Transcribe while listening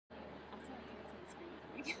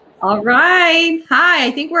All right. Hi,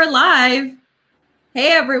 I think we're live.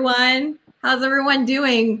 Hey, everyone. How's everyone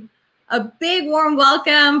doing? A big warm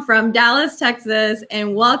welcome from Dallas, Texas,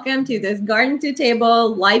 and welcome to this Garden to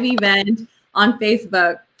Table live event on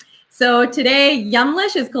Facebook. So today,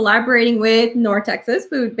 Yumlish is collaborating with North Texas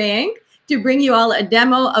Foodbank to bring you all a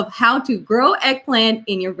demo of how to grow eggplant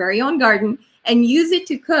in your very own garden and use it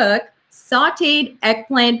to cook sauteed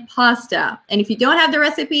eggplant pasta. And if you don't have the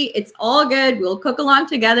recipe, it's all good. We'll cook along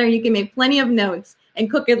together and you can make plenty of notes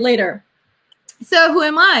and cook it later. So who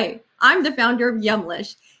am I? I'm the founder of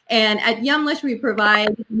Yumlish. And at Yumlish, we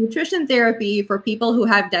provide nutrition therapy for people who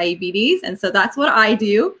have diabetes. And so that's what I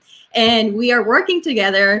do. And we are working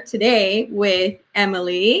together today with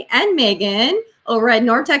Emily and Megan over at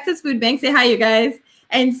North Texas Foodbank. Say hi, you guys.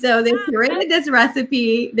 And so they've curated this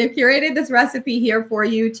recipe. They've curated this recipe here for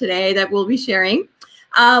you today that we'll be sharing.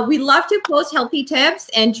 We love to post healthy tips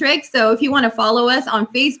and tricks. So if you want to follow us on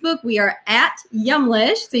Facebook, we are at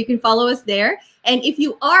Yumlish. So you can follow us there. And if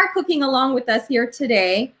you are cooking along with us here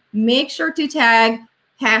today, make sure to tag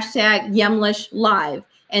hashtag Yumlish Live.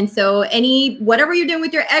 And so whatever you're doing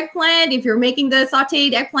with your eggplant, if you're making the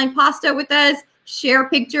sauteed eggplant pasta with us, share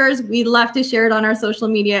pictures. We'd love to share it on our social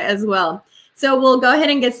media as well. So we'll go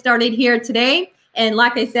ahead and get started here today. And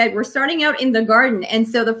like I said, we're starting out in the garden. And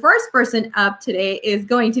so the first person up today is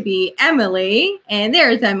going to be Emily. And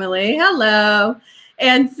there's Emily. Hello.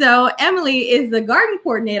 And so Emily is the garden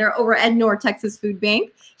coordinator over at North Texas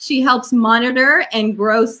Foodbank. She helps monitor and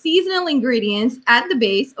grow seasonal ingredients at the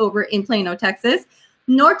base over in Plano, Texas.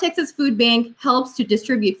 North Texas Foodbank helps to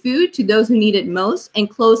distribute food to those who need it most and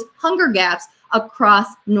close hunger gaps across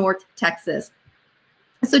North Texas.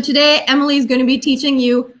 So today, Emily is going to be teaching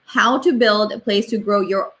you how to build a place to grow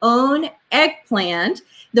your own eggplant,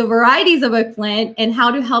 the varieties of eggplant, and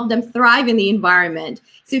how to help them thrive in the environment.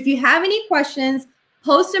 So if you have any questions,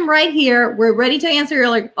 post them right here. We're ready to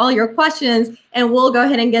answer all your questions, and we'll go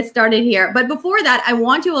ahead and get started here. But before that, I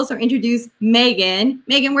want to also introduce Megan.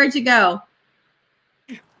 Megan, where'd you go?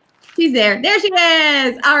 She's there. There she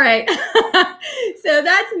is. All right. So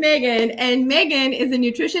that's Megan. And Megan is a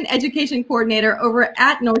nutrition education coordinator over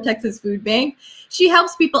at North Texas Foodbank. She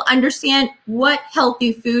helps people understand what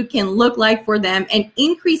healthy food can look like for them and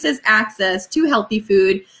increases access to healthy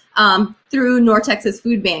food through North Texas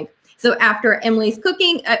Foodbank. So after Emily's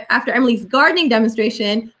gardening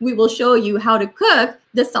demonstration, we will show you how to cook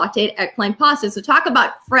the sauteed eggplant pasta. So talk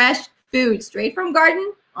about fresh food straight from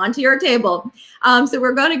garden onto your table. So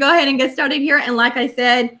we're going to go ahead and get started here. And like I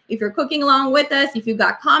said, if you're cooking along with us, if you've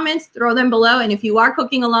got comments, throw them below. And if you are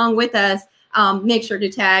cooking along with us, make sure to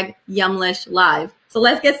tag Yumlish Live. So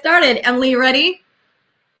let's get started. Emily, you ready?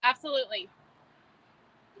 Absolutely.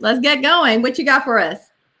 Let's get going. What you got for us?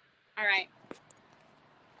 All right.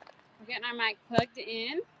 We're getting our mic plugged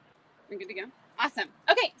in. We're good to go. Awesome.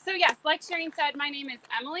 Okay. So yes, like Shireen said, my name is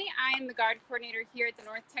Emily. I am the garden coordinator here at the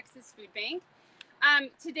North Texas Foodbank.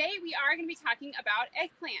 Today we are going to be talking about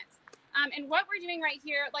eggplant. And what we're doing right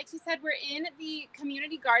here, like she said, we're in the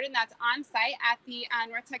community garden that's on site at the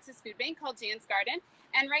North Texas Foodbank called Jan's Garden.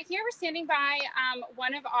 And right here we're standing by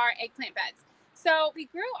one of our eggplant beds. So we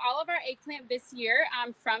grew all of our eggplant this year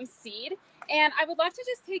from seed. And I would love to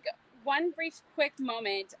just take one brief quick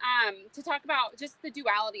moment to talk about just the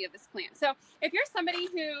duality of this plant. So if you're somebody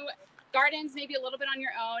who gardens maybe a little bit on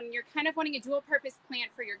your own, you're kind of wanting a dual purpose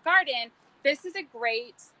plant for your garden, this would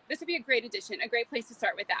be a great addition, a great place to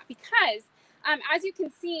start with that, because as you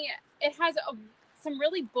can see, it has some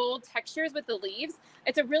really bold textures with the leaves.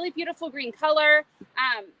 It's a really beautiful green color,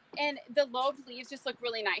 and the lobed leaves just look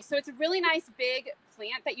really nice. So it's a really nice big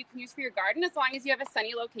plant that you can use for your garden as long as you have a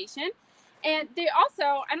sunny location. And they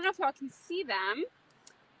also, I don't know if y'all can see them,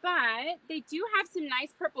 but they do have some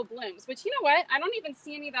nice purple blooms, which, you know what, I don't even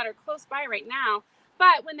see any that are close by right now.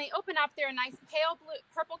 But when they open up, they're a nice pale blue,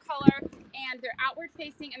 purple color, and they're outward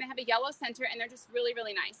facing, and they have a yellow center, and they're just really,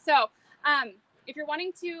 really nice. So if you're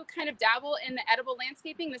wanting to kind of dabble in the edible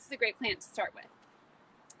landscaping, this is a great plant to start with.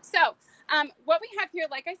 So what we have here,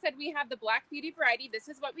 like I said, we have the Black Beauty variety. This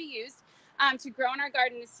is what we used to grow in our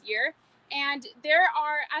garden this year. And there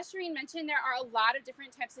are, as Shireen mentioned, there are a lot of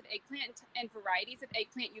different types of eggplant and varieties of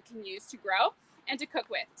eggplant you can use to grow and to cook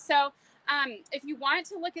with. So if you want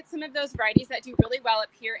to look at some of those varieties that do really well up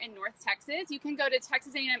here in North Texas, you can go to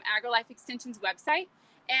Texas A&M AgriLife Extension's website,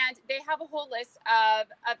 and they have a whole list of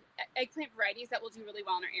eggplant varieties that will do really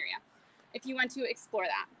well in our area if you want to explore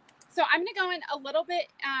that. So I'm going to go in a little bit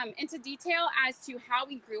into detail as to how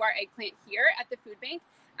we grew our eggplant here at the food bank,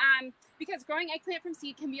 because growing eggplant from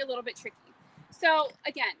seed can be a little bit tricky. So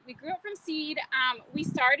again, we grew it from seed. We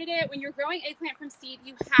started it when you're growing eggplant from seed.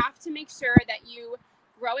 You have to make sure that you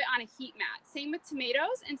grow it on a heat mat. Same with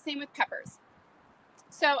tomatoes and same with peppers.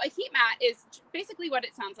 So a heat mat is basically what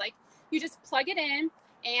it sounds like. You just plug it in,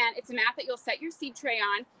 and it's a mat that you'll set your seed tray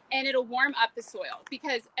on, and it'll warm up the soil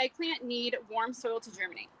because eggplant need warm soil to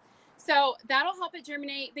germinate. So that'll help it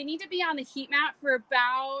germinate. They need to be on the heat mat for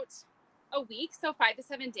about a week, so 5 to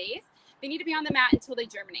 7 days. They need to be on the mat until they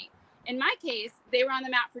germinate. In my case, they were on the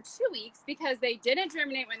mat for 2 weeks because they didn't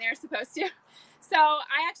germinate when they were supposed to. So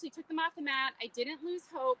I actually took them off the mat. I didn't lose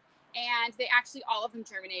hope, and they actually, all of them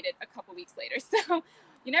germinated a couple weeks later. So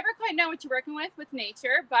you never quite know what you're working with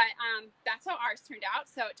nature, but that's how ours turned out.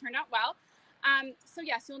 So it turned out well. So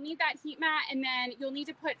yes, you'll need that heat mat, and then you'll need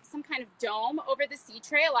to put some kind of dome over the seed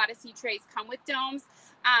tray. A lot of seed trays come with domes,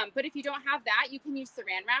 but if you don't have that, you can use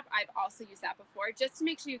saran wrap. I've also used that before, just to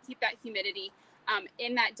make sure you keep that humidity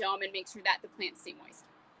in that dome and make sure that the plants stay moist.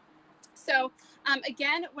 So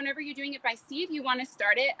again, whenever you're doing it by seed, you want to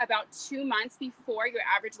start it about 2 months before your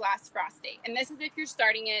average last frost date. And this is if you're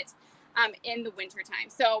starting it in the winter time.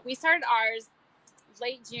 So we started ours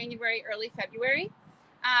late January, early February.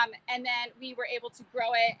 And then we were able to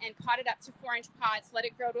grow it and pot it up to 4-inch pots, let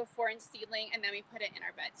it grow to a 4-inch seedling, and then we put it in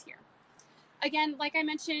our beds here. Again, like I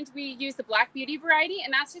mentioned, we use the Black Beauty variety,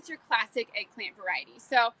 and that's just your classic eggplant variety.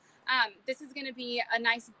 So this is going to be a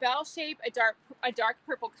nice bell shape, a dark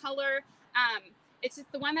purple color. It's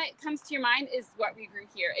just the one that comes to your mind is what we grew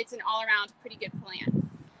here. It's an all-around pretty good plant.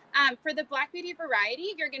 For the Black Beauty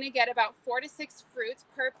variety, you're going to get about 4 to 6 fruits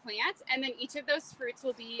per plant, and then each of those fruits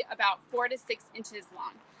will be about 4 to 6 inches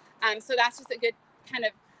long. So that's just a good kind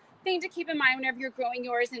of thing to keep in mind whenever you're growing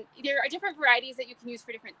yours. And there are different varieties that you can use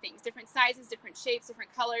for different things, different sizes, different shapes,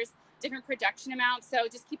 different colors, different production amounts. So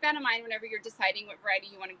just keep that in mind whenever you're deciding what variety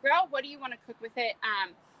you want to grow. What do you want to cook with it?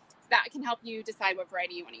 So that can help you decide what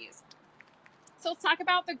variety you want to use. So let's talk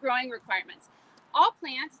about the growing requirements. All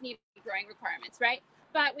plants need growing requirements, right?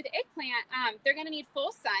 But with eggplant, they're going to need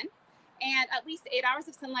full sun and at least 8 hours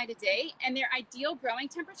of sunlight a day. And their ideal growing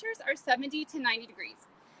temperatures are 70 to 90 degrees.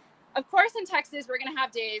 Of course, in Texas, we're going to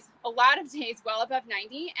have days, a lot of days well above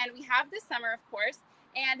 90. And we have this summer, of course.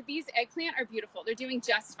 And these eggplant are beautiful. They're doing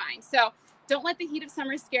just fine. So don't let the heat of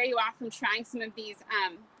summer scare you off from trying some of these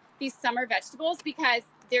summer vegetables, because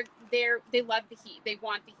they love the heat. They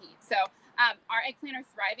want the heat. So our eggplant are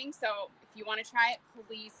thriving. So if you want to try it,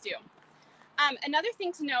 please do. Another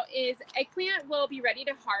thing to note is eggplant will be ready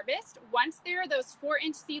to harvest once there are those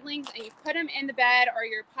 4-inch seedlings and you put them in the bed or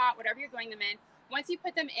your pot, whatever you're growing them in. Once you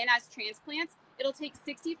put them in as transplants, it'll take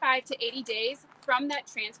 65 to 80 days from that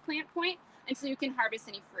transplant point until you can harvest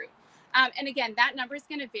any fruit. And again, that number is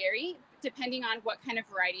going to vary depending on what kind of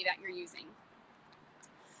variety that you're using.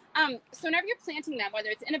 So whenever you're planting them, whether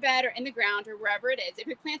it's in a bed or in the ground or wherever it is, if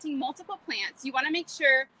you're planting multiple plants, you want to make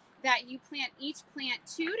sure that you plant each plant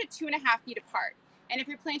 2 to 2.5 feet apart. And if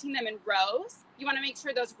you're planting them in rows, you want to make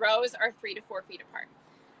sure those rows are 3 to 4 feet apart.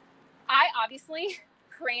 I obviously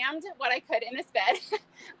crammed what I could in this bed.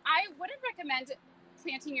 I wouldn't recommend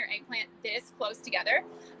planting your eggplant this close together,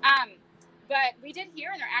 but we did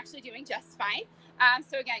here, and they're actually doing just fine.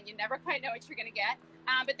 So again, you never quite know what you're going to get.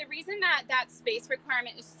 But the reason that space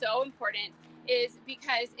requirement is so important is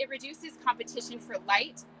because it reduces competition for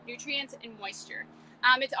light, nutrients, and moisture.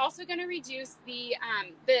 It's also going to reduce the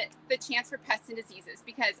chance for pests and diseases,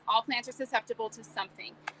 because all plants are susceptible to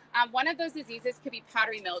something. One of those diseases could be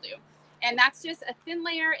powdery mildew, and that's just a thin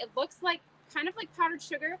layer. It looks like kind of like powdered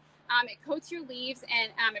sugar. It coats your leaves,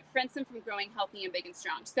 and it prevents them from growing healthy and big and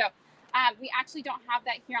strong. So we actually don't have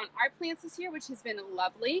that here on our plants this year, which has been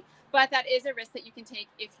lovely, but that is a risk that you can take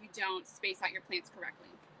if you don't space out your plants correctly.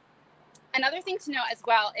 Another thing to note as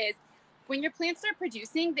well is when your plants start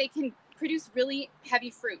producing, they can produce really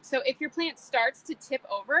heavy fruit. So if your plant starts to tip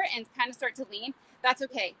over and kind of start to lean, that's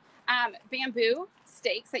okay. Bamboo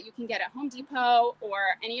stakes that you can get at Home Depot or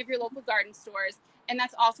any of your local garden stores, and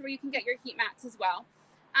that's also where you can get your heat mats as well.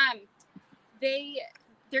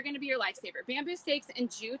 They're going to be your lifesaver. Bamboo stakes and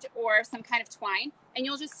jute or some kind of twine, and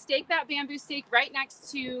you'll just stake that bamboo stake right next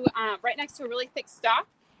to a really thick stalk,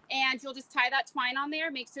 and you'll just tie that twine on there.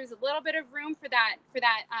 Make sure there's a little bit of room for that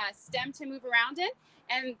stem to move around in,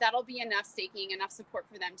 and that'll be enough staking, enough support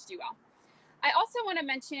for them to do well. I also want to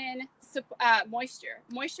mention moisture.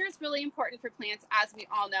 Moisture is really important for plants, as we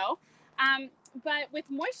all know. But with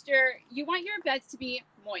moisture, you want your beds to be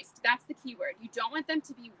moist. That's the key word. You don't want them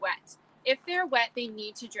to be wet. If they're wet, they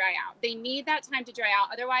need to dry out. They need that time to dry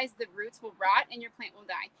out. Otherwise, the roots will rot and your plant will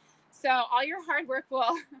die. So all your hard work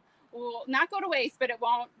will not go to waste, but it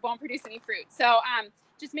won't produce any fruit. So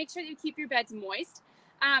just make sure that you keep your beds moist.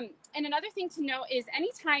 And another thing to note is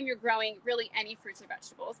anytime you're growing really any fruits or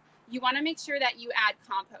vegetables, you want to make sure that you add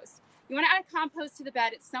compost, You want to add compost to the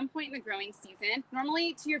bed at some point in the growing season.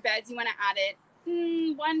 Normally to your beds, you want to add it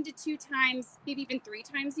 1 to 2 times, maybe even 3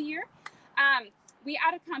 times a year. We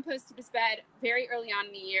added compost to this bed very early on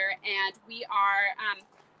in the year, and we are,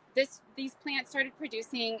 these plants started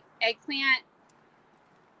producing eggplant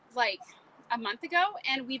like a month ago,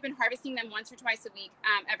 and we've been harvesting them once or twice a week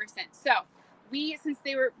ever since. So since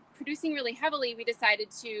they were producing really heavily, we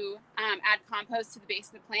decided to add compost to the base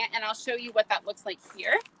of the plant, and I'll show you what that looks like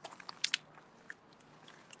here.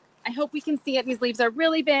 I hope we can see it. These leaves are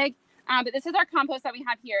really big, but this is our compost that we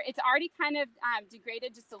have here. It's already kind of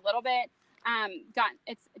degraded just a little bit.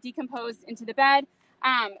 It's decomposed into the bed,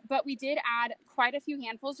 but we did add quite a few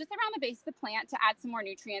handfuls just around the base of the plant to add some more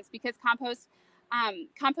nutrients, because compost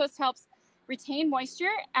helps retain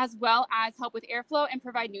moisture as well as help with airflow and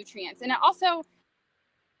provide nutrients. And it also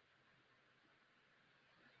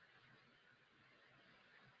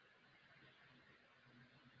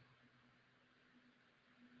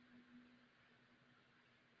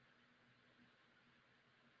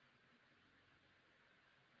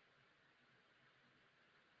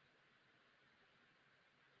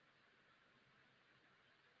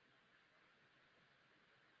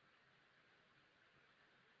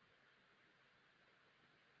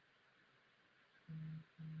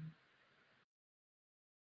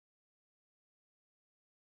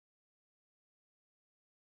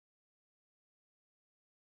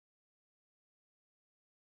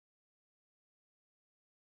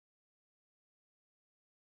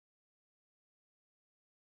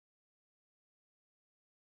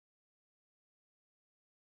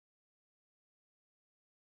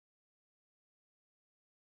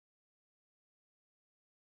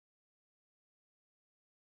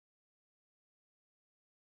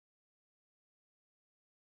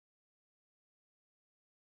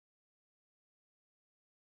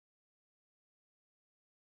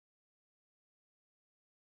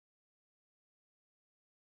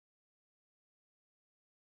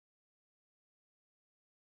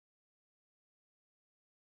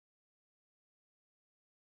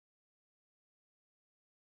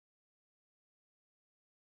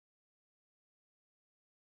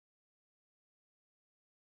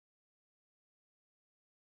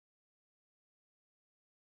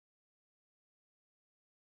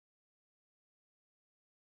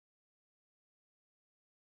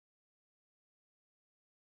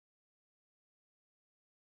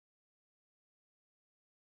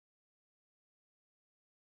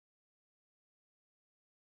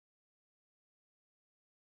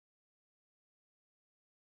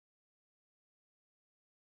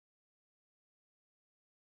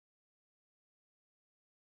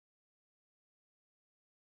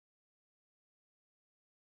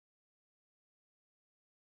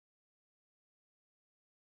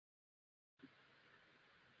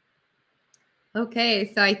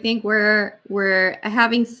Okay, so I think we're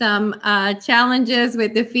having some challenges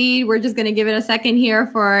with the feed. We're just going to give it a second here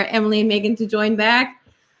for Emily and Megan to join back.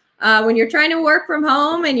 When you're trying to work from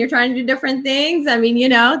home and you're trying to do different things, I mean, you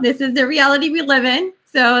know, this is the reality we live in.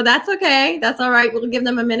 So that's okay. That's all right. We'll give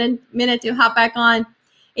them a minute to hop back on.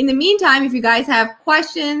 In the meantime, if you guys have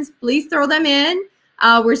questions, please throw them in.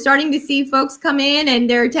 We're starting to see folks come in and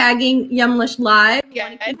they're tagging Yumlish Live.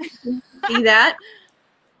 Yeah. See that?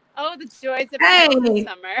 Oh, the joys of the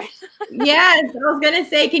summer. Yes, I was going to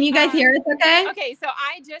say, can you guys hear us okay? Okay, so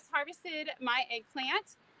I just harvested my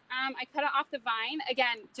eggplant. I cut it off the vine.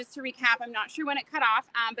 Again, just to recap, I'm not sure when it cut off,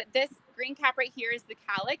 but this green cap right here is the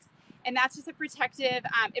calyx, and that's just a protective,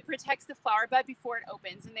 it protects the flower bud before it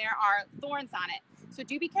opens, and there are thorns on it. So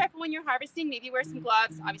do be careful when you're harvesting. Maybe wear some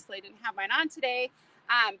gloves. Obviously, I didn't have mine on today,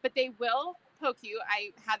 but they will poke you.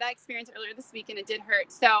 I had that experience earlier this week, and it did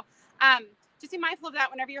hurt. So just be mindful of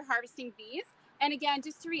that whenever you're harvesting these. And again,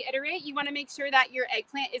 just to reiterate, you want to make sure that your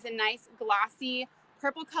eggplant is a nice glossy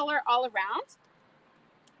purple color all around.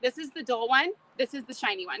 This is the dull one. This is the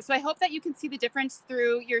shiny one. So I hope that you can see the difference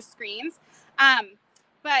through your screens.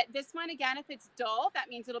 But this one, again, if it's dull, that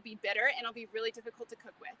means it'll be bitter and it'll be really difficult to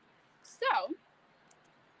cook with. So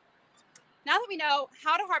now that we know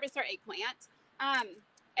how to harvest our eggplant,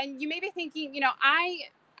 and you may be thinking, you know,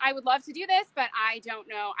 I would love to do this, but I don't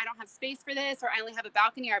know. I don't have space for this, or I only have a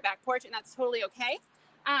balcony or a back porch, and that's totally okay.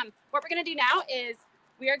 What we're going to do now is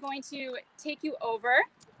we are going to take you over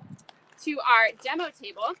to our demo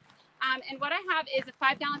table. And what I have is a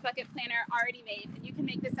 5-gallon bucket planter already made, and you can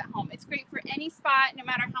make this at home. It's great for any spot, no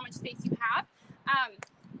matter how much space you have,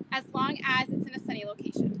 as long as it's in a sunny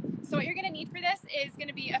location. So what you're going to need for this is going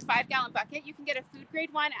to be a 5-gallon bucket. You can get a food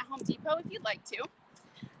grade one at Home Depot if you'd like to.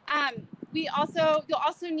 You'll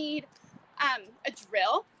also need a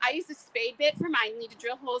drill. I use a spade bit for mine. You need to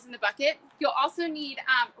drill holes in the bucket. You'll also need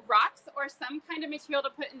rocks or some kind of material to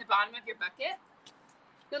put in the bottom of your bucket.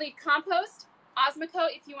 You'll need compost,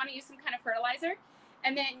 Osmocote if you want to use some kind of fertilizer.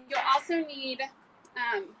 And then you'll also need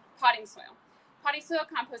potting soil. Potting soil,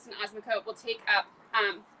 compost, and Osmocote will take up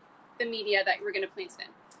the media that we're going to plant it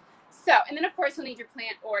in. So, and then of course you'll need your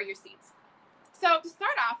plant or your seeds. So to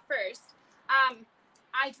start off first,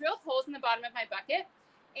 I drilled holes in the bottom of my bucket,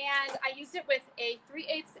 and I used it with a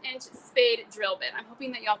 3/8 inch spade drill bit. I'm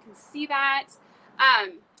hoping that y'all can see that.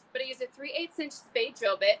 But I used a 3/8 inch spade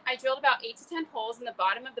drill bit. I drilled about 8 to 10 holes in the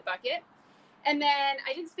bottom of the bucket. And then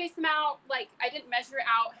I didn't space them out, like I didn't measure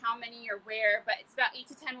out how many or where, but it's about 8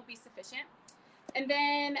 to 10 will be sufficient. And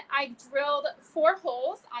then I drilled 4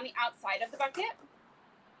 holes on the outside of the bucket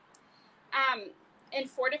in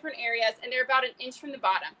 4 different areas, and they're about 1 inch from the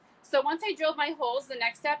bottom. So once I drilled my holes, the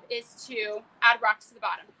next step is to add rocks to the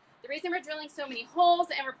bottom. The reason we're drilling so many holes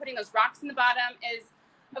and we're putting those rocks in the bottom is,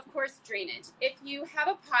 of course, drainage. If you have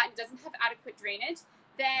a pot and doesn't have adequate drainage,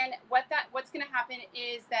 then what's going to happen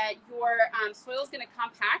is that your soil is going to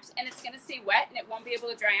compact and it's going to stay wet and it won't be able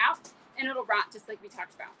to dry out and it'll rot just like we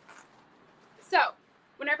talked about. So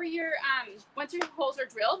whenever you're, once your holes are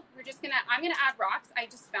drilled, I'm going to add rocks. I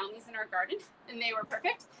just found these in our garden and they were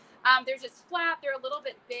perfect. They're just flat. They're a little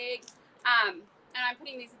bit big. And I'm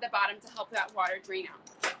putting these at the bottom to help that water drain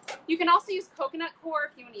out. You can also use coconut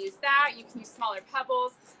core if you want to use that. You can use smaller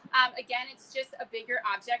pebbles. Again, it's just a bigger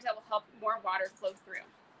object that will help more water flow through.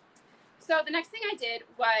 So the next thing I did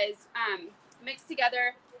was mix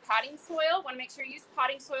together potting soil. Want to make sure you use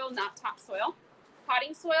potting soil, not topsoil.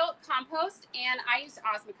 Potting soil, compost, and I used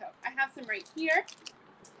Osmocote. I have some right here.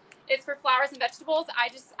 It's for flowers and vegetables. I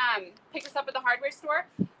just picked this up at the hardware store.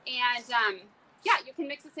 And yeah, you can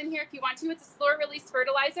mix this in here if you want to. It's a slower release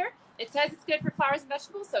fertilizer. It says it's good for flowers and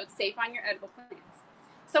vegetables, so it's safe on your edible plants.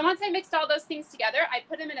 So once I mixed all those things together, I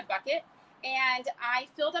put them in a bucket and I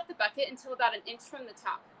filled up the bucket until about 1 inch from the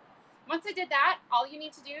top. Once I did that, all you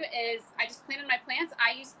need to do is I just planted my plants.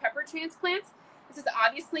 I used pepper transplants. This is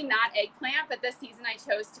obviously not eggplant, but this season I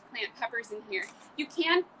chose to plant peppers in here. You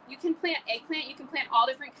can plant eggplant. You can plant all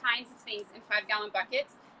different kinds of things in 5-gallon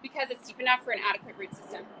buckets because it's deep enough for an adequate root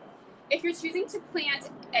system. If you're choosing to plant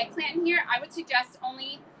eggplant in here, I would suggest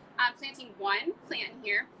only planting 1 plant in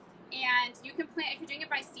here. And you can plant, if you're doing it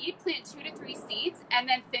by seed, plant 2 to 3 seeds and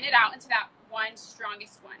then thin it out into that one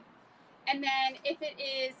strongest one. And then if it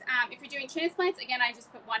is, if you're doing transplants, again, I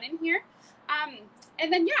just put 1 in here.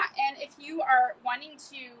 And then, yeah, and if you are wanting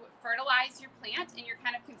to fertilize your plant and you're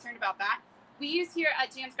kind of concerned about that, we use here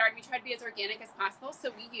at Jan's Garden, we try to be as organic as possible.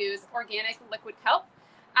 So we use organic liquid kelp.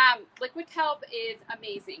 Liquid kelp is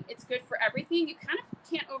amazing. It's good for everything. You kind of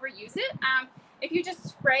can't overuse it. If you just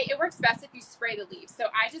spray, it works best if you spray the leaves. So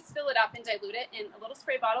I just fill it up and dilute it in a little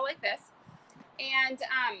spray bottle like this. And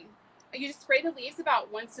you just spray the leaves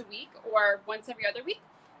about once a week or once every other week,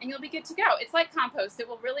 and you'll be good to go. It's like compost. It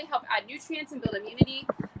will really help add nutrients and build immunity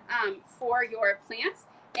for your plants.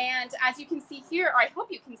 And as you can see here, or I hope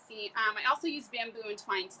you can see, I also use bamboo and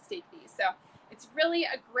twine to stake these. So it's really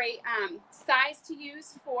a great size to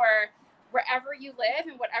use for wherever you live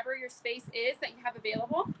and whatever your space is that you have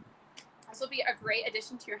available. This will be a great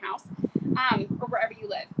addition to your house or wherever you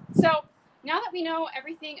live. So now that we know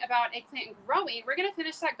everything about eggplant and growing, we're going to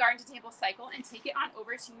finish that garden to table cycle and take it on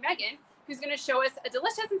over to Megan, who's going to show us a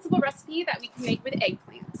delicious and simple recipe that we can make with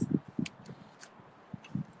eggplant.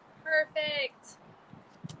 Perfect.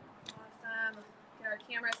 Awesome. Get our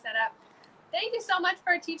camera set up. Thank you so much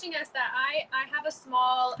for teaching us that. I have a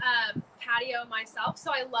small patio myself,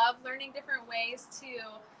 so I love learning different ways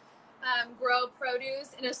to grow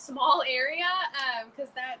produce in a small area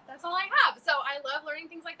because that's all I have. So I love learning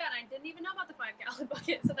things like that. And I didn't even know about the 5-gallon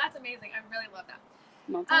bucket, so that's amazing. I really love that.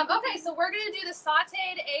 Okay, so we're going to do the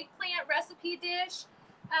sauteed eggplant recipe dish.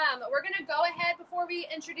 We're going to go ahead, before we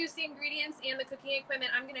introduce the ingredients and the cooking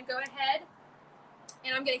equipment, I'm going to go ahead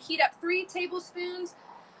and I'm going to heat up 3 tablespoons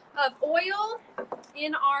of oil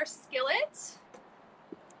in our skillet. So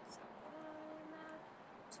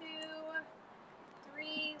 1, 2,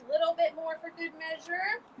 3, little bit more for good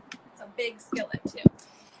measure. It's a big skillet too.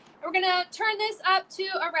 And we're going to turn this up to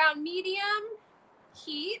around medium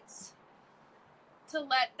heat to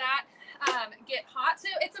let that get hot. So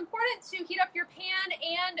it's important to heat up your pan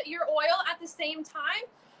and your oil at the same time.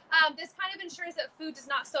 This kind of ensures that food does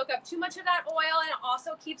not soak up too much of that oil, and it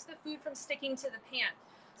also keeps the food from sticking to the pan.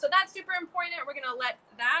 So that's super important. We're going to let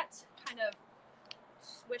that kind of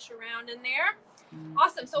swish around in there.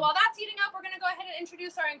 Awesome. So while that's heating up, we're going to go ahead and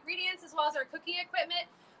introduce our ingredients as well as our cooking equipment.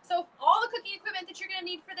 So all the cooking equipment that you're going to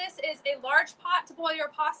need for this is a large pot to boil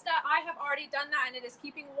your pasta. I have already done that, and it is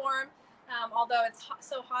keeping warm. Although it's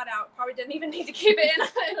so hot out, probably didn't even need to keep it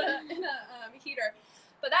in a heater.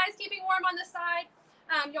 But that is keeping warm on the side.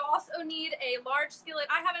 You'll also need a large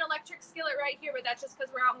skillet. I have an electric skillet right here, but that's just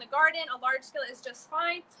because we're out in the garden. A large skillet is just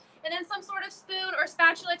fine. And then some sort of spoon or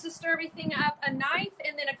spatula to stir everything up, a knife,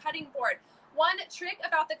 and then a cutting board. One trick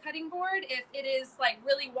about the cutting board, if it is like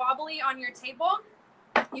really wobbly on your table,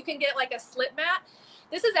 you can get like a slip mat.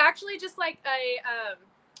 This is actually just like a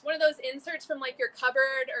one of those inserts from like your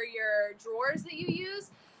cupboard or your drawers that you use.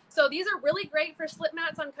 So these are really great for slip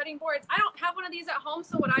mats on cutting boards. I don't have one of these at home,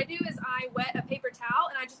 so what I do is I wet a paper towel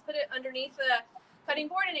and I just put it underneath the cutting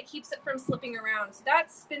board and it keeps it from slipping around. So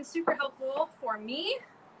that's been super helpful for me.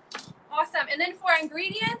 Awesome. And then for our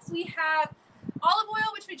ingredients, we have olive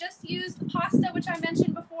oil, which we just used, the pasta, which I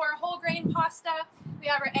mentioned before, whole grain pasta. We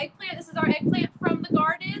have our eggplant. This is our eggplant from the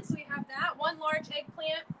garden, so we have that, one large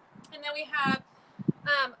eggplant. And then we have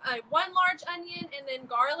one large onion and then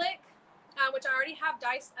garlic, which I already have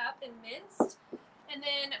diced up and minced. And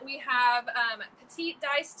then we have petite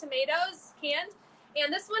diced tomatoes canned.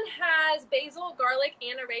 And this one has basil, garlic,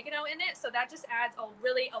 and oregano in it, so that just adds a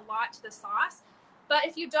lot to the sauce. But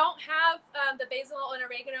if you don't have the basil and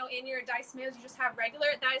oregano in your diced tomatoes, you just have regular,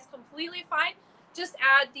 that is completely fine. Just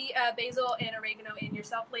add the basil and oregano in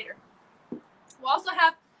yourself later. We'll also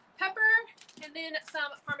have pepper and then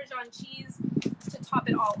some Parmesan cheese to top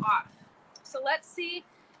it all off. So let's see.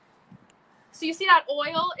 So you see that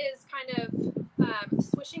oil is kind of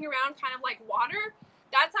swishing around kind of like water.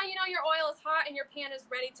 That's how you know your oil is hot and your pan is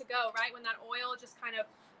ready to go, right? When that oil just kind of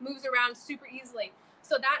moves around super easily.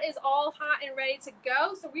 So that is all hot and ready to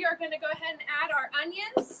go. So we are going to go ahead and add our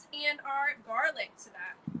onions and our garlic to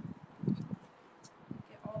that.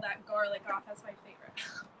 Get all that garlic off. That's my favorite.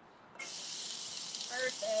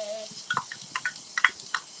 Perfect.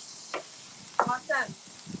 Awesome.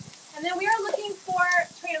 And then we are looking for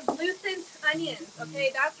translucent onions. Okay,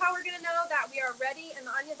 that's how we're going to know that we are ready and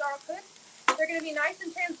the onions are all cooked. They're going to be nice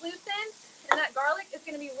and translucent, and that garlic is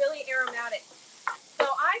going to be really aromatic. So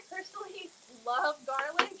I personally love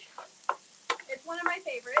garlic. It's one of my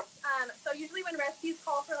favorites. So usually when recipes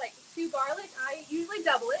call for like 2 garlic, I usually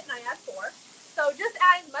double it and I add 4. So just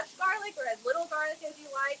add as much garlic or as little garlic as you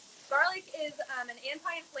like. Garlic is an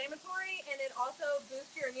anti-inflammatory, and it also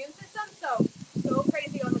boosts your immune system. So go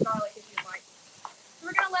crazy on the garlic if you like. So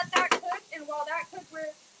we're going to let that cook, and while that cooks,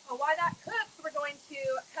 we're going to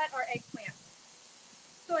cut our eggplant.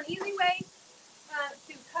 So an easy way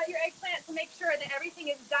to cut your eggplant to make sure that everything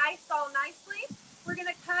is diced all nicely, we're going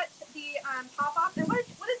to cut the top off. And what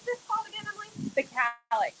is this called again, Emily? The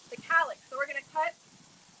calyx. The calyx. So we're going to cut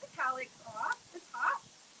the calyx off the top.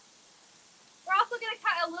 We're also going to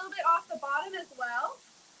cut a little bit off the bottom as well.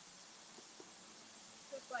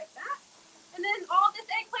 Just like that. And then all this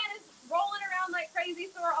eggplant is rolling around like crazy,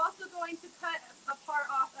 so we're also going to cut a part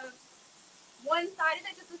off of one side of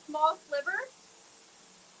it, just a small sliver.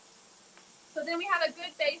 So then we have a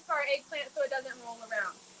good base for our eggplant so it doesn't roll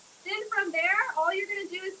around. Then from there, all you're going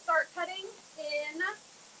to do is start cutting in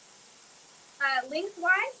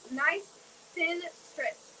lengthwise, nice thin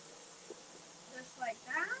strips. Just like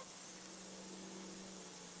that.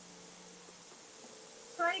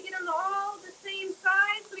 Try to get them all the same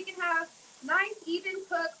size so we can have nice even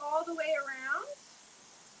cook all the way around.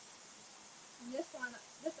 And this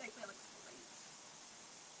eggplant looks great.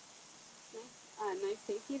 Nice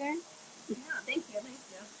safety there. Yeah, thank you.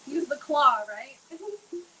 Use the claw, right?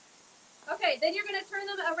 Okay, then you're going to turn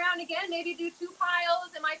them around again. Maybe do 2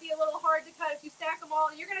 piles. It might be a little hard to cut if you stack them all.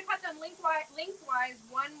 And you're going to cut them lengthwise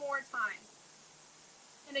one more time.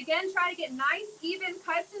 And again, try to get nice, even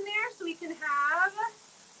cuts in there so we can have,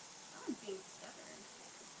 I'm being stubborn.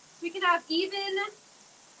 So we can have even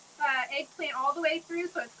eggplant all the way through,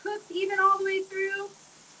 so it's cooked even all the way through.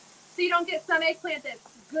 So you don't get some eggplant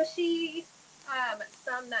that's gushy,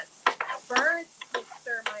 some that's burnt. Let me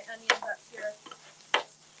stir my onions up here.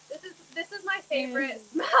 This is my favorite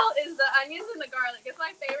smell is the onions and the garlic. It's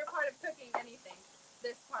my favorite part of cooking anything.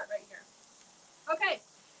 This part right here. Okay,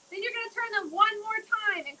 then you're going to turn them one more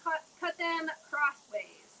time and cut them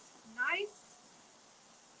crossways. Nice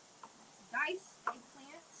diced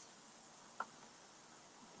eggplant.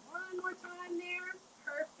 One more time there.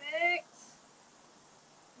 Perfect.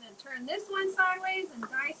 And then turn this one sideways and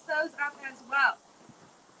dice those up as well.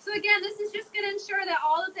 So again, this is just going to ensure that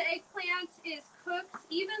all of the eggplant is cooked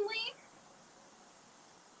evenly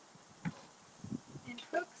and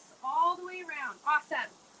cooks all the way around. Awesome.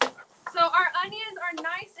 So our onions are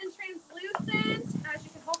nice and translucent. As you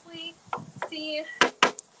can hopefully see,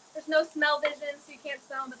 there's no smell vision, so you can't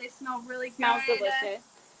smell them, but they smell really good. Smells delicious.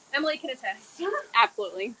 Emily can attest.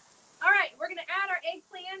 Absolutely. All right, we're gonna add our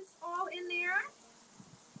eggplants all in there.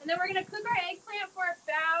 And then we're gonna cook our eggplant for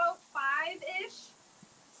about 5-ish,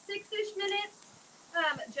 6-ish minutes,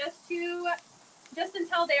 just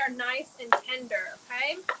until they are nice and tender,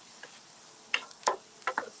 okay?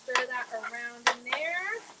 So stir that around in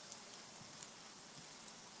there.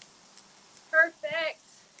 Perfect.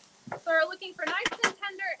 So we're looking for nice and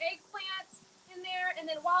tender eggplants in there. And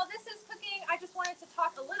then while this is cooking, I just wanted to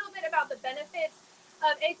talk a little bit about the benefits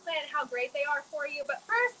of eggplant and how great they are for you. But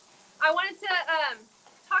first, I wanted to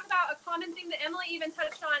talk about a common thing that Emily even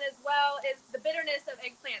touched on as well, is the bitterness of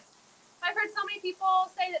eggplants. I've heard so many people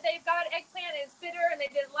say that they've got eggplant and it's bitter and they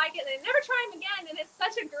didn't like it and they never try them again, and it's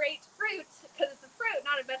such a great fruit because it's a fruit,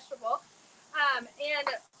 not a vegetable. And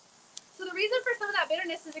so the reason for some of that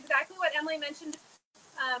bitterness is exactly what Emily mentioned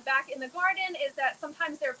back in the garden, is that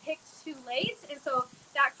sometimes they're picked too late, and so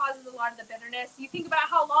that causes a lot of the bitterness. You think about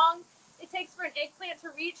how long it takes for an eggplant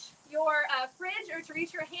to reach your fridge or to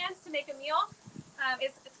reach your hands to make a meal.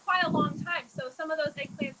 It's quite a long time, so some of those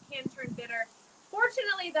eggplants can turn bitter.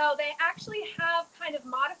 Fortunately, though, they actually have kind of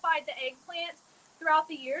modified the eggplant throughout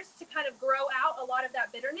the years to kind of grow out a lot of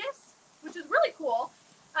that bitterness, which is really cool.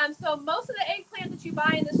 So most of the eggplant that you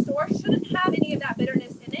buy in the store shouldn't have any of that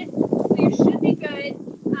bitterness in it, so you should be good,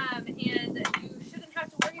 and you shouldn't have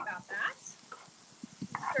to worry about that.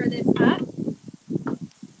 Stir this up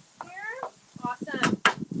here. Awesome.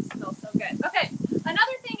 It smells so good. Okay,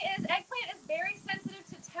 another thing is eggplant is very sensitive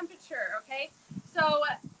to temperature, okay? So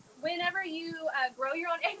whenever you grow your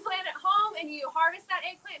own eggplant at home and you harvest that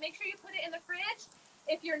eggplant, make sure you put it in the fridge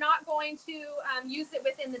if you're not going to use it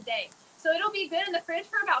within the day. So it'll be good in the fridge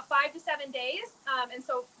for about 5 to 7 days. And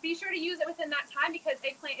so be sure to use it within that time because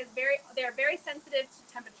eggplant is they're very sensitive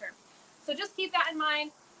to temperature. So just keep that in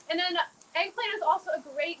mind. And then eggplant is also a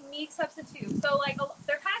great meat substitute. So like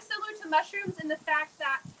they're kind of similar to mushrooms in the fact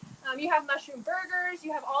that you have mushroom burgers,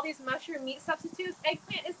 you have all these mushroom meat substitutes.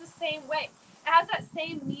 Eggplant is the same way. It has that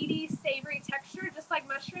same meaty, savory texture, just like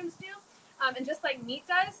mushrooms do, and just like meat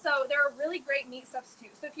does. So they're a really great meat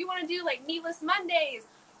substitute. So if you want to do like meatless Mondays,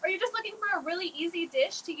 or you're just looking for a really easy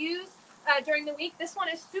dish to use during the week, this one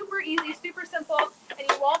is super easy, super simple, and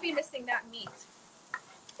you won't be missing that meat.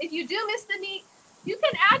 If you do miss the meat, you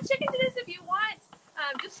can add chicken to this if you want.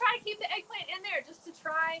 Just try to keep the eggplant in there just to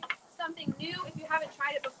try something new. If you haven't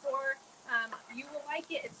tried it before, you will like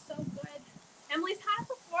it. It's so good. Emily's had it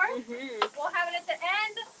before. We'll have it at the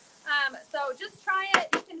end. So just try it.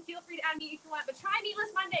 You can feel free to add meat if you want, but try meatless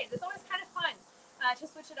Mondays. It's always kind of fun to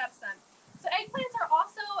switch it up some. So eggplants are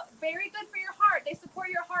also very good for your heart. They support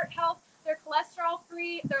your heart health. They're cholesterol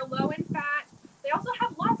free. They're low in fat. They also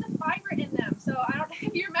have lots of fiber in them. So I don't know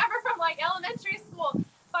if you remember from like elementary school,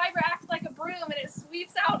 fiber acts like a broom and it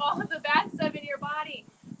sweeps out all of the bad stuff in your body.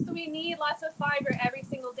 So we need lots of fiber every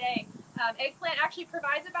single day. Eggplant actually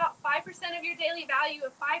provides about 5% of your daily value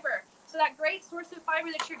of fiber. So that great source of fiber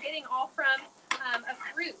that you're getting all from a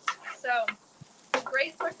fruit. So a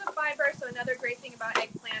great source of fiber. So another great thing about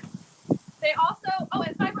eggplant. They also,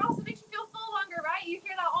 and fiber also makes you feel full longer, right? You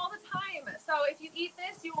hear that all the time. So if you eat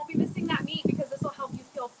this, you won't be missing that meat because this will help you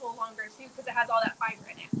feel full longer too because it has all that fiber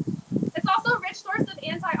in it. It's also a rich source of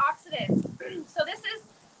antioxidants. So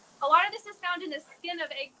a lot of this is found in the skin of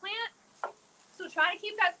eggplant. So try to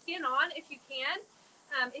keep that skin on if you can.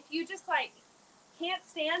 If you just like can't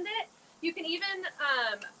stand it, you can even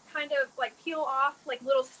kind of like peel off like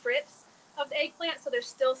little strips of the eggplant so there's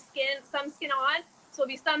still some skin on. So it'll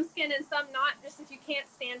be some skin and some not, just if you can't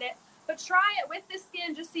stand it. But try it with the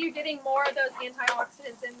skin just so you're getting more of those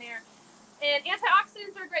antioxidants in there. And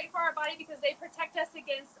antioxidants are great for our body because they protect us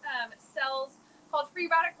against cells called free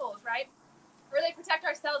radicals, right? Or they protect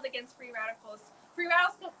our cells against free radicals.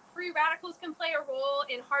 Free radicals can play a role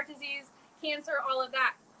in heart disease, cancer, all of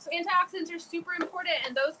that. So antioxidants are super important,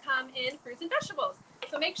 and those come in fruits and vegetables.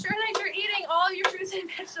 So make sure that you're eating all your fruits and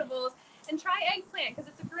vegetables, and try eggplant because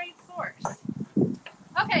it's a great source.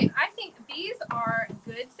 Okay, I think these are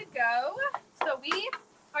good to go. So we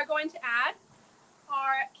are going to add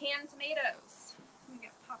our canned tomatoes. Let me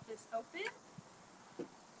pop this open.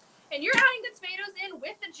 And you're adding the tomatoes in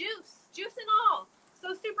with the juice and all.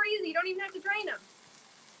 So super easy, you don't even have to drain them.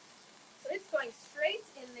 So it's going straight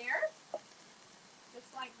in there,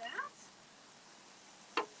 just like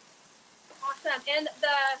that. Awesome, and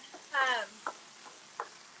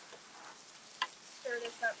stir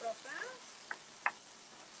this up real fast.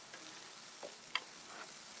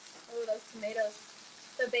 Oh, those tomatoes.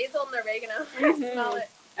 The basil and the oregano. I smell it.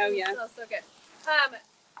 Oh, yeah. It smells so good.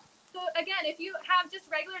 So again, if you have just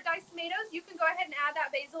regular diced tomatoes, you can go ahead and add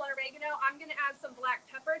that basil and oregano. I'm going to add some black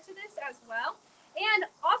pepper to this as well. And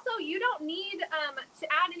also, you don't need to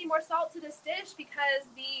add any more salt to this dish because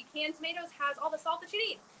the canned tomatoes has all the salt that you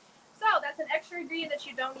need. So that's an extra ingredient that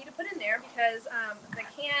you don't need to put in there because the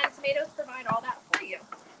canned tomatoes provide all that for you.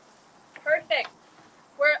 Perfect.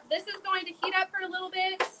 This is going to heat up for a little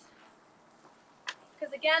bit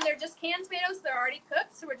because again, they're just canned tomatoes. They're already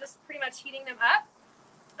cooked, so we're just pretty much heating them up.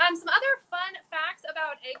 Some other fun facts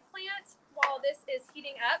about eggplant while this is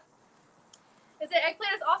heating up is that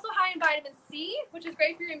eggplant is also high in vitamin C, which is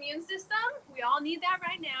great for your immune system. We all need that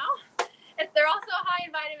right now. They're also high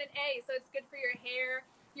in vitamin A, so it's good for your hair,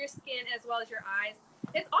 your skin, as well as your eyes.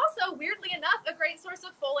 It's also, weirdly enough, a great source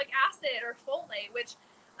of folic acid or folate, which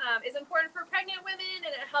is important for pregnant women,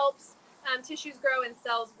 and it helps tissues grow and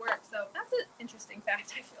cells work. So that's an interesting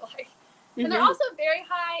fact, I feel like. And they're also very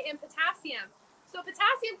high in potassium. So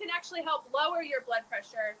potassium can actually help lower your blood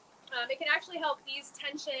pressure. It can actually help ease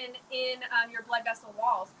tension in your blood vessel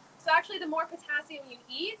walls. So actually, the more potassium you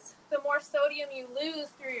eat, the more sodium you lose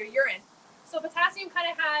through your urine. So potassium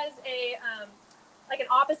kind of has a like an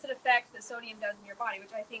opposite effect that sodium does in your body,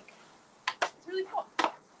 which I think is really cool.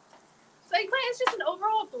 So eggplant is just an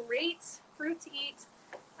overall great fruit to eat.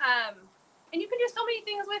 And you can do so many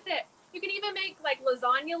things with it. You can even make like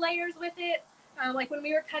lasagna layers with it. Like when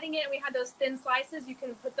we were cutting it and we had those thin slices, you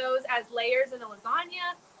can put those as layers in a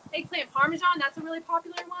lasagna. Eggplant parmesan, that's a really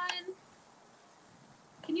popular one.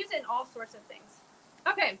 You can use it in all sorts of things.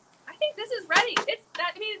 Okay, I think this is ready. It's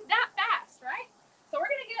that fast, right? So we're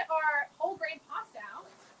gonna get our whole grain pasta out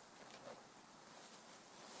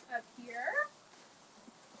up here.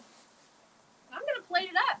 I'm gonna plate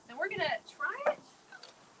it up and we're gonna try it.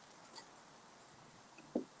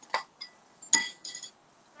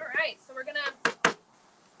 All right, so we're gonna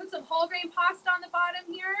put some whole grain pasta on the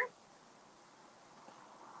bottom here.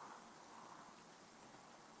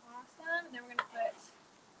 Awesome. And then we're gonna put,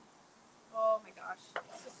 oh my gosh,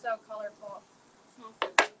 this is so colorful. It smells so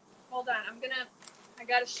good. Hold on, I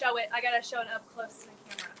gotta show it. I gotta show it up close to the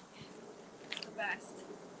camera. It's the best.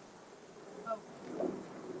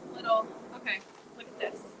 Oh, okay, look at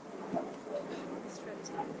this.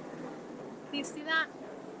 Can you see that?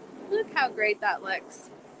 Look how great that looks.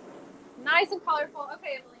 Nice and colorful.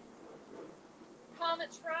 Okay, Emily. Come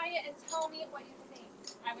try it and tell me what you think.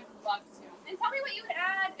 I would love to. And tell me what you would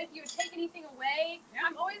add if you would take anything away. Yeah.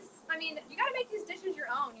 You gotta make these dishes your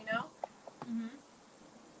own, you know?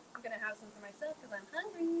 I'm gonna have some for myself because I'm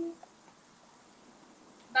hungry.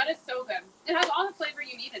 That is so good. It has all the flavor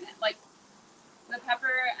you need in it. Like the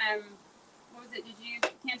pepper, what was it? Did you use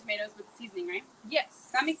canned tomatoes with seasoning, right?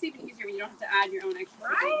 Yes. That makes it even easier when you don't have to add your own extra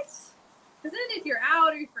seasoning. Right? Because then if you're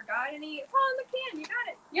out or you forgot any, it's all in the can. You got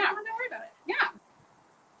it. Yeah. You don't have to worry about it. Yeah.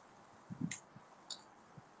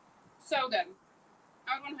 So good.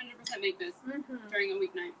 I would 100% make this during a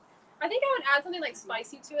weeknight. I think I would add something like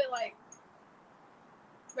spicy to it, like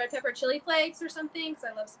red pepper chili flakes or something, because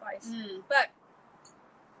I love spice. But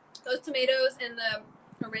those tomatoes and the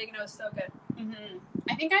oregano is so good.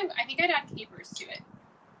 I think I'd add capers to it.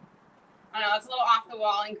 I don't know, that's a little off the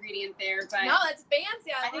wall ingredient there, but no, that's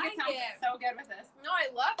fancy. I think like it sounds so good with this. No, I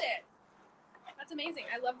love it. That's amazing.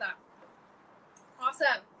 I love that.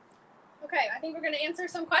 Awesome. Okay, I think we're going to answer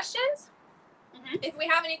some questions. If we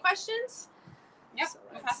have any questions. Yep, so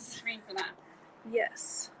we'll pass the screen for that.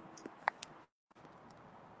 Yes.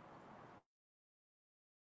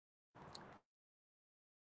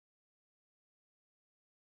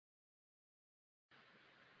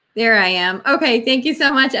 There I am. Okay, thank you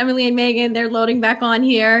so much, Emily and Megan. They're loading back on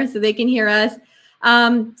here so they can hear us.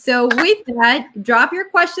 So with that, drop your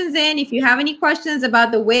questions in. If you have any questions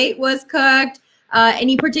about the way it was cooked,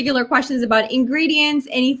 any particular questions about ingredients,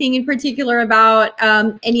 anything in particular about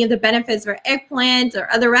any of the benefits for eggplant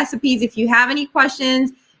or other recipes, if you have any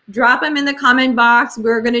questions, drop them in the comment box.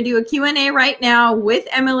 We're going to do a Q&A right now with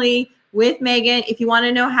Emily, with Megan. If you want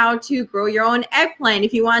to know how to grow your own eggplant,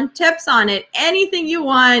 if you want tips on it, anything you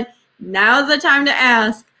want, now's the time to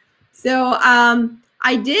ask. So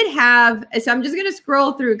I did have, so I'm just going to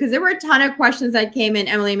scroll through because there were a ton of questions that came in.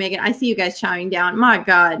 Emily and Megan, I see you guys chowing down. My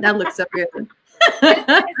God, that looks so good. Is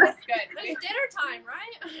this good? It's dinner time,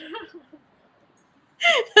 right?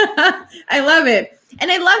 I love it. And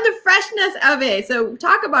I love the freshness of it. So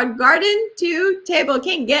talk about garden to table.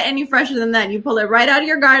 Can't get any fresher than that. You pull it right out of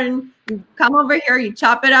your garden. You come over here, you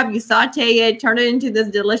chop it up, you saute it, turn it into this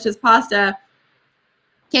delicious pasta.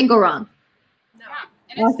 Can't go wrong. No. Yeah.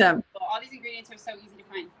 And Awesome. All these ingredients are so easy to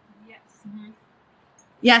find. Yes.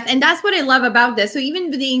 Yes, and that's what I love about this. So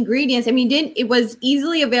even with the ingredients, I mean, it was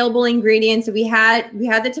easily available ingredients. So we had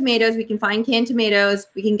the tomatoes. We can find canned tomatoes.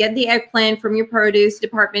 We can get the eggplant from your produce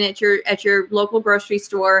department at your local grocery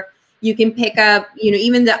store. You can pick up,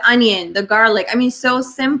 even the onion, the garlic. I mean, so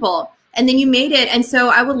simple. And then you made it. And so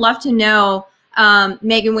I would love to know,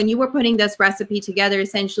 Megan, when you were putting this recipe together,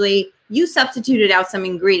 essentially you substituted out some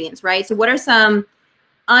ingredients, right? So what are some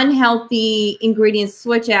unhealthy ingredient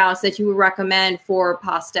switch outs that you would recommend for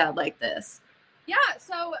pasta like this? Yeah,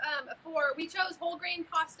 so we chose whole grain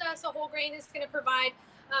pasta. So whole grain is going to provide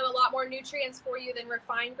a lot more nutrients for you than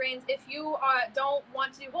refined grains. If you don't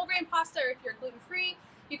want to do whole grain pasta, or if you're gluten free,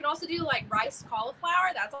 you can also do like rice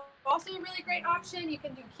cauliflower. That's also a really great option. You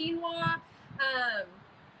can do quinoa.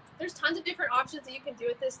 There's tons of different options that you can do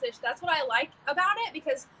with this dish. That's what I like about it,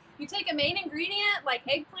 because you take a main ingredient like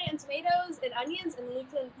eggplant and tomatoes and onions, and then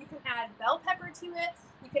you can add bell pepper to it.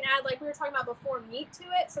 You can add, like we were talking about before, meat to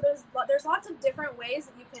it. So there's lots of different ways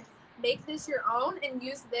that you can make this your own and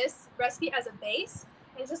use this recipe as a base,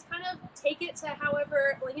 and just kind of take it to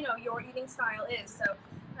however your eating style is. So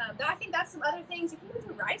I think that's some other things. You can even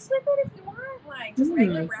do rice with it if you want, like just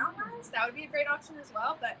regular brown rice. That would be a great option as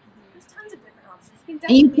well. But there's tons of different options.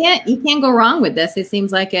 You can't go wrong with this. It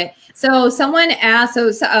seems like it. So someone asked.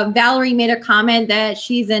 So Valerie made a comment that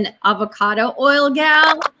she's an avocado oil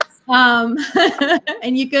gal, and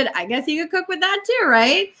I guess you could cook with that too,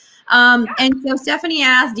 right? And so Stephanie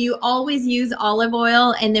asked, do you always use olive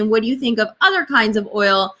oil? And then what do you think of other kinds of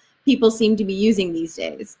oil people seem to be using these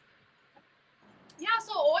days? Yeah,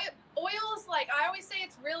 so oils, like I always say,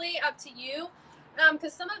 it's really up to you,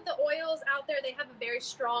 because some of the oils out there, they have a very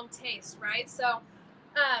strong taste, right? So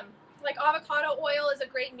like avocado oil is a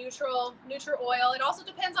great neutral oil. It also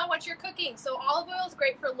depends on what you're cooking. So olive oil is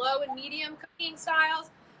great for low and medium cooking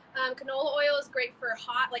styles. Canola oil is great for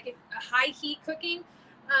hot, like a high heat cooking.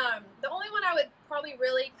 The only one I would probably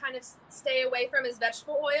really kind of stay away from is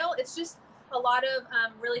vegetable oil. It's just a lot of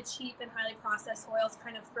really cheap and highly processed oils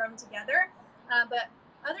kind of thrown together. But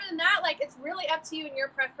other than that, like it's really up to you and your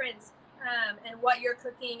preference, and what you're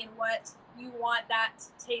cooking and what you want that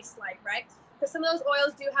to taste like, right? Because some of those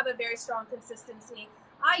oils do have a very strong consistency.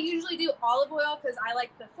 I usually do olive oil because I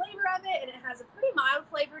like the flavor of it, and it has a pretty mild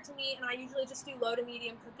flavor to me, and I usually just do low to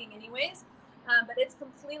medium cooking anyways. But it's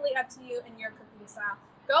completely up to you and your cooking style.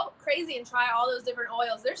 Go crazy and try all those different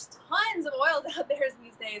oils. There's tons of oils out there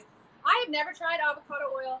these days. I have never tried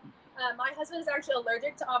avocado oil. My husband is actually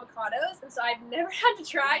allergic to avocados, and so I've never gotten to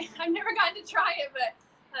try it, but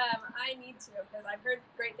I need to, because I've heard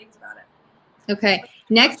great things about it. Okay.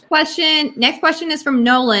 Next question is from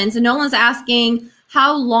Nolan. So Nolan's asking,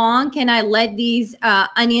 how long can I let these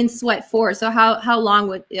onions sweat for? So how long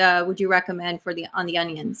would you recommend on the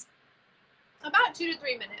onions? About 2 to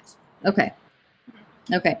 3 minutes. Okay.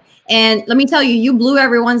 Okay. And let me tell you, you blew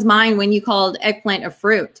everyone's mind when you called eggplant a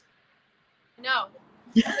fruit. No.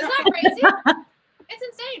 Isn't that crazy?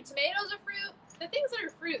 It's insane. Tomatoes are fruit. The things that are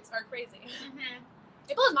fruits are crazy. Mm-hmm.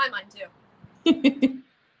 It blows my mind too.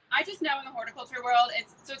 I just know in the horticulture world,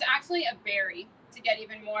 it's actually a berry, to get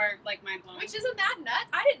even more like mind blowing. Which isn't that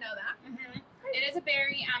nuts? I didn't know that. Mm-hmm. It is a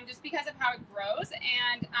berry, just because of how it grows,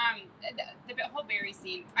 and the whole berry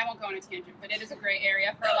scene. I won't go on a tangent, but it is a gray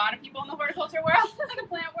area for a lot of people in the horticulture world, the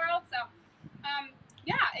plant world. So,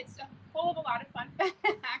 yeah, it's full of a lot of fun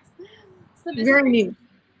facts. Very neat.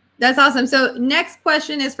 That's awesome. So next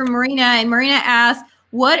question is from Marina, and Marina asks,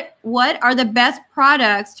 what are the best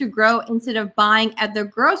products to grow instead of buying at the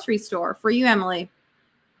grocery store for you, Emily?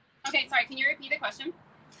 Okay, sorry. Can you repeat the question?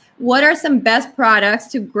 What are some best products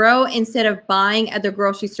to grow instead of buying at the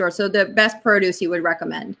grocery store? So the best produce you would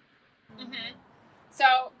recommend. Mm-hmm.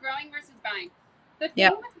 So growing versus buying. The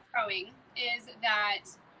thing with growing is that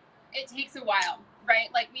it takes a while,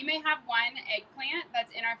 right? Like we may have one eggplant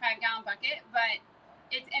that's in our 5-gallon bucket, but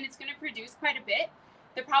it's going to produce quite a bit.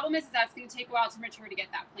 The problem is that's going to take a while to mature to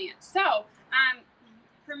get that plant. So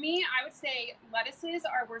for me, I would say lettuces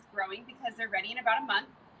are worth growing because they're ready in about a month,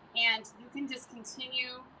 and you can just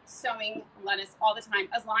continue sowing lettuce all the time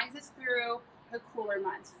as long as it's through the cooler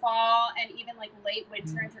months, fall and even like late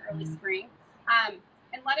winter into early spring.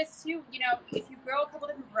 And lettuce too, if you grow a couple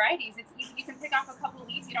different varieties, it's easy. You can pick off a couple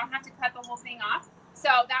leaves. You don't have to cut the whole thing off. So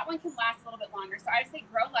that one can last a little bit longer. So I would say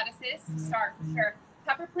grow lettuces to start for sure.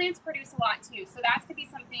 Pepper plants produce a lot too. So that could be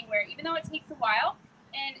something where even though it takes a while,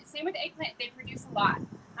 and same with eggplant, they produce a lot.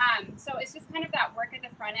 So it's just kind of that work at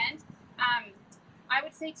the front end. I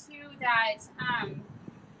would say too that, I'm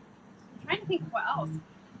trying to think what else.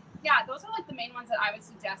 Yeah, those are like the main ones that I would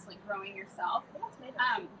suggest like growing yourself.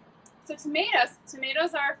 So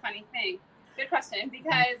tomatoes are a funny thing. Good question,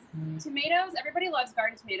 because tomatoes, everybody loves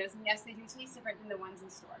garden tomatoes, and yes, they do taste different than the ones in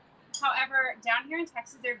store. However, down here in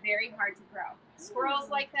Texas, they're very hard to grow. Squirrels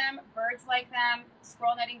like them, birds like them.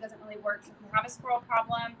 Squirrel netting doesn't really work. So if you have a squirrel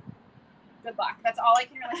problem, good luck. That's all I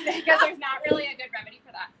can really say, because there's not really a good remedy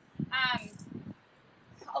for that.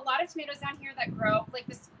 A lot of tomatoes down here that grow, like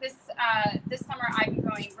this summer I've been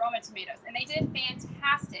growing Roma tomatoes, and they did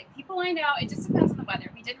fantastic. People I know, it just depends on the weather.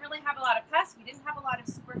 We didn't really have a lot of pests. We didn't have a lot of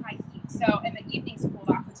super high heat. So, and the evenings cooled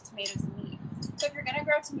off, which tomatoes need. So if you're going to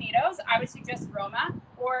grow tomatoes, I would suggest Roma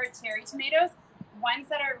or cherry tomatoes. Ones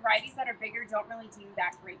that are varieties that are bigger don't really do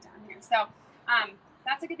that great down here. So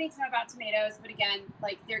that's a good thing to know about tomatoes. But again,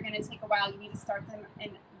 like they're going to take a while. You need to start them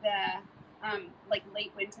in the like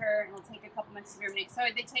late winter, and it'll take a couple months to germinate. So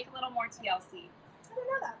they take a little more TLC. I didn't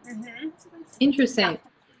know that. Mm-hmm. Interesting.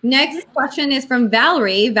 Next question is from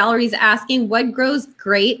Valerie. Valerie's asking, what grows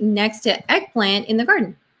great next to eggplant in the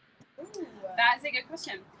garden? Ooh, that's a good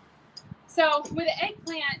question. So with the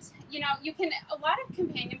eggplant, you know, you can, a lot of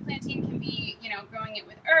companion planting can be, you know, growing it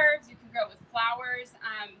with herbs. You can grow it with flowers.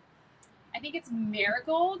 I think it's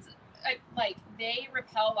marigolds. Like they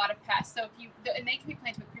repel a lot of pests. So if you, and they can be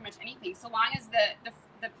planted with pretty much anything, so long as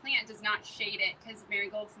the plant does not shade it, because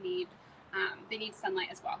marigolds need, they need sunlight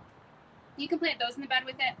as well. You can plant those in the bed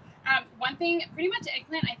with it. One thing, pretty much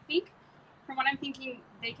eggplant, I think, from what I'm thinking,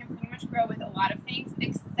 they can pretty much grow with a lot of things,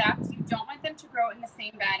 except you don't want them to grow in the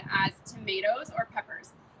same bed as tomatoes or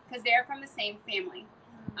peppers, because they're from the same family.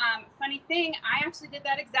 Funny thing, I actually did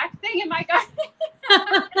that exact thing in my garden.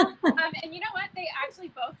 And you know what? They actually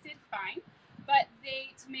both did fine, but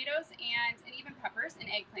tomatoes and even peppers and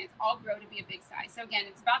eggplants all grow to be a big size. So again,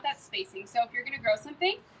 it's about that spacing. So if you're going to grow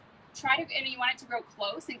something, and you want it to grow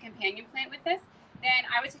close and companion plant with this, then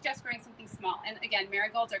I would suggest growing something small. And again,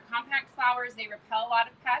 marigolds are compact flowers. They repel a lot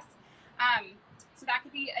of pests. So that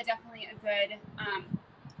could be definitely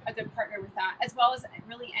a good partner with that, as well as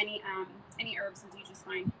really any herbs will do just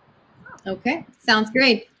fine. Okay, sounds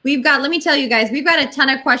great. Let me tell you guys, we've got a ton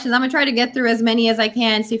of questions. I'm gonna try to get through as many as I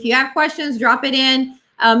can. So if you have questions, drop it in.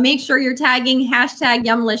 Make sure you're tagging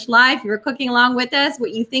 #Yumlish Live. If you're cooking along with us,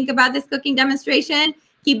 what you think about this cooking demonstration,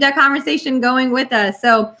 keep that conversation going with us.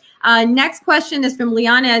 So next question is from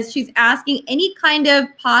Liana. She's asking, any kind of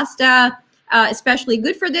pasta especially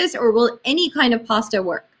good for this, or will any kind of pasta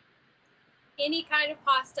work? Any kind of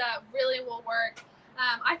pasta really will work.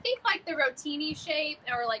 I think like the rotini shape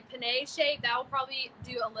or like penne shape, that will probably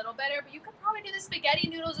do a little better, but you could probably do the spaghetti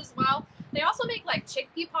noodles as well. They also make like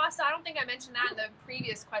chickpea pasta. I don't think I mentioned that in the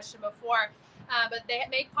previous question before, but they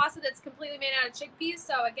make pasta that's completely made out of chickpeas.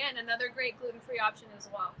 So again, another great gluten-free option as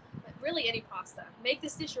well. But really any pasta. Make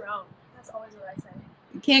this dish your own. That's always what I say.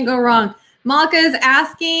 You can't go wrong. Malka is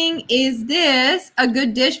asking, is this a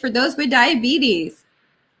good dish for those with diabetes?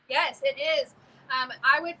 Yes, it is.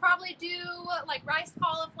 I would probably do like rice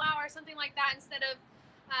cauliflower, something like that, instead of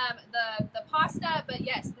the pasta. But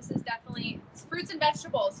yes, this is definitely, it's fruits and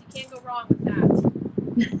vegetables. You can't go wrong with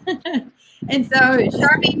that. And so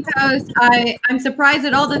Charmaine Post, I'm surprised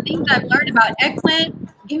at all the things I've learned about eggplant.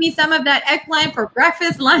 Give me some of that eggplant for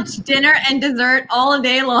breakfast, lunch, dinner, and dessert all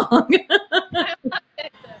day long.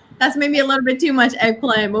 That's maybe a little bit too much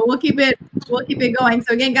eggplant, but we'll keep it going.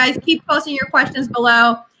 So again, guys, keep posting your questions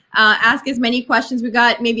below. Ask as many questions. We've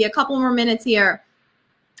got maybe a couple more minutes here.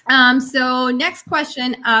 So next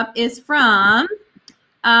question up is from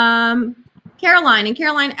Caroline. And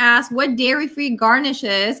Caroline asked, what dairy-free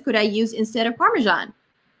garnishes could I use instead of Parmesan?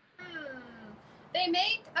 They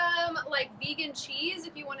make like vegan cheese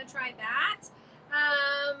if you want to try that.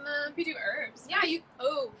 You do herbs. Yeah,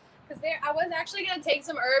 because I was actually going to take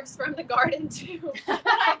some herbs from the garden too. I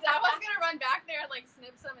was going to run back there and like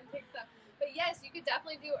snip some and pick some. But yes, you could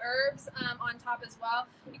definitely do herbs on top as well.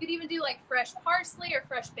 You could even do like fresh parsley or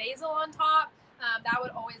fresh basil on top. That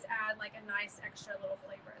would always add like a nice extra little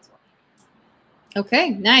flavor as well. Okay,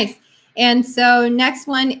 nice. And so next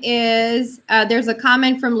one is, there's a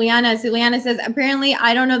comment from Liana. So Liana says, apparently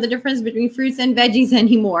I don't know the difference between fruits and veggies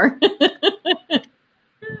anymore.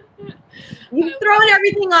 You've thrown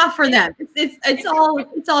everything off for them. It's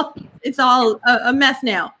all a mess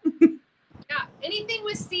now. Yeah, anything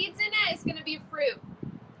with seeds in it is going to be fruit.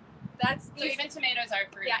 So even tomatoes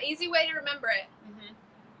are fruit. Yeah, easy way to remember it. Mm-hmm.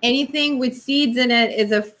 Anything with seeds in it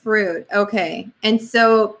is a fruit. Okay. And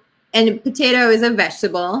potato is a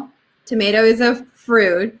vegetable. Tomato is a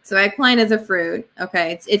fruit. So eggplant is a fruit.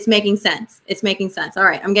 Okay. It's making sense. It's making sense. All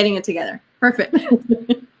right. I'm getting it together. Perfect.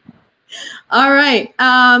 All right.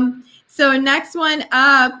 So next one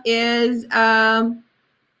up is so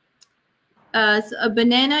a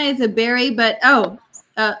banana is a berry, but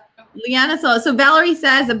Liana, so Valerie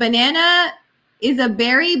says a banana is a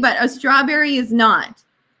berry, but a strawberry is not.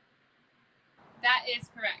 That is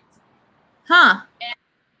correct. Huh. And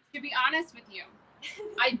to be honest with you,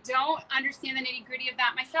 I don't understand the nitty gritty of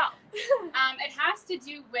that myself. It has to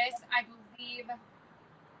do with, I believe,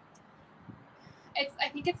 I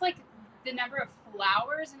think it's like the number of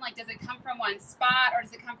flowers, and like, does it come from one spot or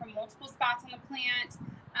does it come from multiple spots on the plant?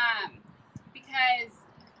 Because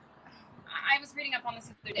I was reading up on this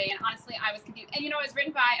the other day, and honestly, I was confused. And you know, it was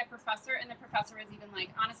written by a professor, and the professor was even like,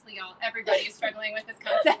 honestly, y'all, everybody is struggling with this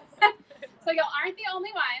concept. So y'all aren't the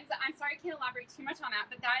only ones. I'm sorry I can't elaborate too much on that,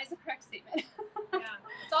 but that is a correct statement. Yeah,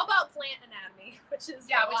 it's all about plant anatomy, which is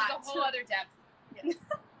a whole other depth. Yes.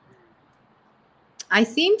 I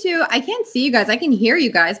can't see you guys. I can hear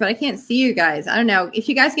you guys, but I can't see you guys. I don't know if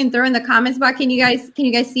you guys can throw in the comments box. Can you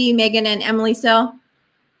guys see Megan and Emily still?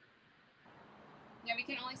 Yeah, we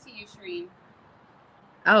can only see you, Shireen.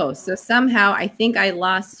 Oh, so somehow I think I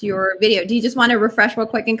lost your video. Do you just want to refresh real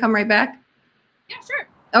quick and come right back? Yeah, sure.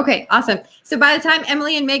 Okay, awesome. So by the time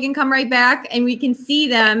Emily and Megan come right back and we can see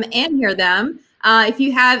them and hear them, if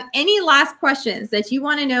you have any last questions that you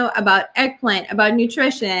want to know about eggplant, about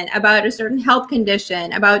nutrition, about a certain health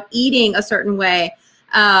condition, about eating a certain way,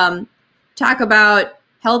 talk about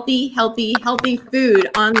healthy food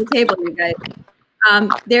on the table, you guys.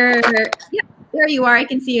 There you are. I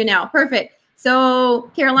can see you now. Perfect. So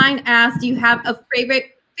Caroline asked, do you have a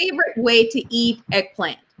favorite way to eat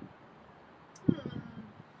eggplant?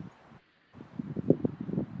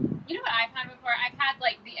 You know what I've had before? I've had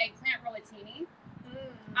like the eggplant rollatini.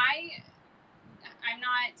 I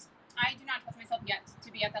do not trust myself yet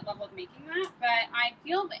to be at that level of making that, but I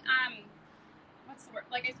feel what's the word?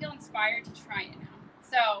 Like, I feel inspired to try it now.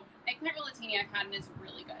 So eggplant rollatini I've had, and it's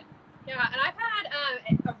really good. Yeah, and I've had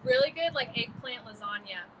a really good like eggplant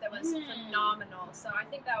lasagna that was phenomenal. So I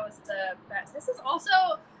think that was the best. This is also,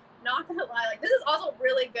 not gonna lie, like this is also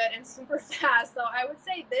really good and super fast. So I would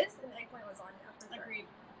say this and eggplant lasagna. For sure. Agreed.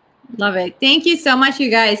 Love it. Thank you so much, you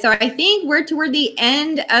guys. So I think we're toward the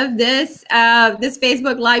end of this this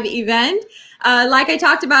Facebook Live event. Like I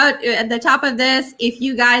talked about at the top of this, if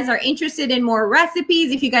you guys are interested in more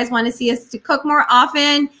recipes, if you guys want to see us to cook more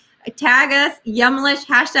often, tag us, Yumlish,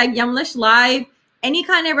 #Yumlish Live. Any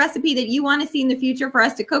kind of recipe that you want to see in the future for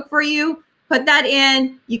us to cook for you, put that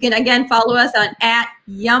in. You can, again, follow us on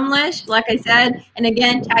 @Yumlish, like I said. And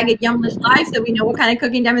again, tag it Yumlish Live so we know what kind of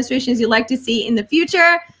cooking demonstrations you'd like to see in the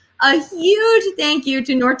future. A huge thank you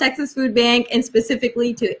to North Texas Food Bank, and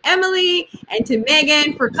specifically to Emily and to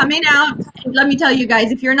Megan for coming out. And let me tell you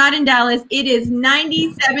guys, if you're not in Dallas, it is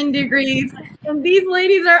 97 degrees. And these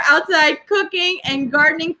ladies are outside cooking and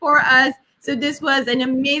gardening for us. So this was an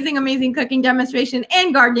amazing, amazing cooking demonstration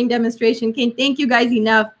and gardening demonstration. Can't thank you guys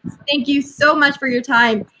enough. Thank you so much for your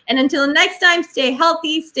time. And until next time, stay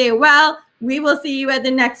healthy, stay well. We will see you at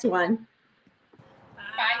the next one.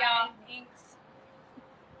 Bye, y'all.